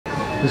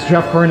This is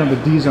Jeff Curran of the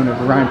D Zone of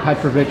Ryan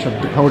Petrovitch of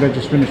Dakota.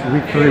 Just finished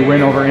week 3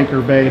 win over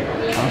Anchor Bay.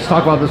 Let's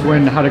talk about this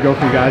win and how to go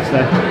for you guys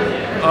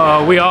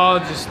today. We all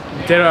just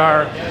did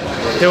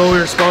what we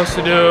were supposed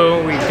to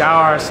do. We got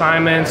our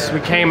assignments. We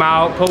came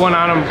out, put one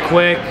on them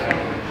quick,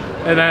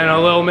 and then a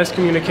little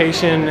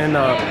miscommunication in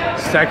the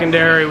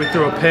secondary. We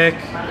threw a pick,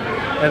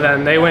 and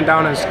then they went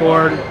down and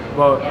scored.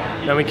 But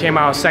then we came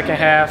out second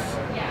half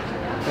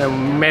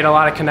and made a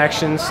lot of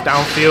connections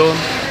downfield,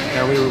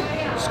 and we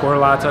scored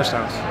a lot of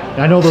touchdowns.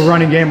 I know the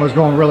running game was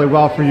going really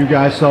well for you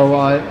guys, so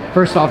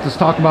first off, just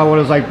talk about what it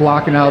was like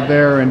blocking out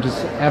there and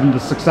just having the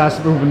success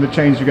moving the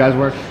chains you guys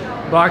were.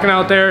 Blocking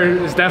out there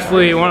is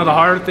definitely one of the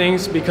harder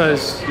things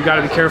because you got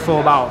to be careful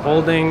about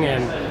holding,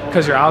 and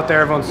because you're out there,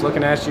 everyone's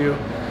looking at you.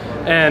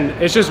 And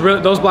it's just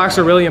really, those blocks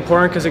are really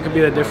important because it could be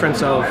the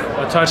difference of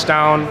a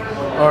touchdown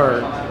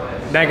or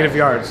negative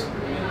yards.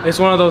 It's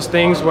one of those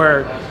things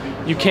where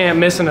you can't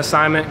miss an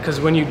assignment because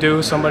when you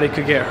do, somebody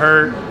could get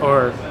hurt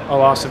or a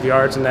loss of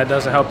yards, and that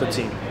doesn't help the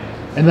team.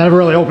 And that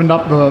really opened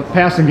up the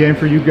passing game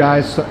for you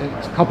guys.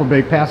 It's a couple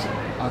big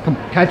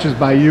catches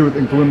by you,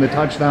 including the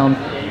touchdown.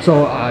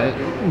 So,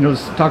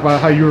 just talk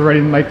about how you were ready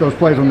to make those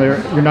plays when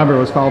your number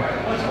was called.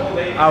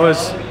 I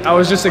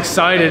was just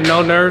excited.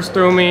 No nerves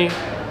through me.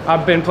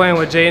 I've been playing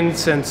with Jaden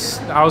since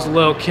I was a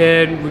little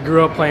kid. We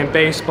grew up playing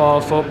baseball,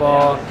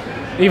 football,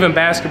 even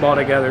basketball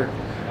together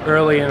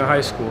early in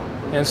high school.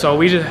 And so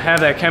we just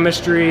had that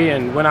chemistry,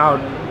 and when I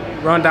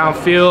would run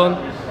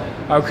downfield,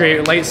 I would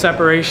create late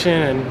separation,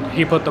 and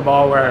he put the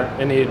ball where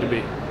it needed to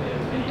be.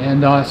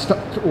 And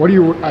what do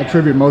you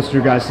attribute most of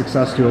your guys'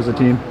 success to as a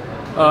team?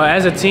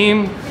 As a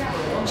team,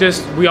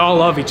 just we all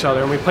love each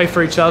other, and we play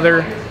for each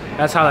other.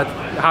 That's how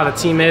the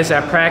team is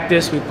at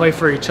practice. We play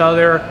for each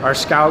other. Our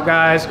scout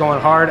guys going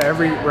hard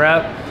every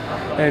rep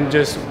and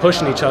just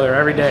pushing each other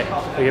every day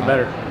to get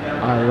better.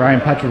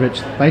 Ryan Petrovitch,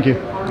 thank you.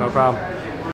 No problem.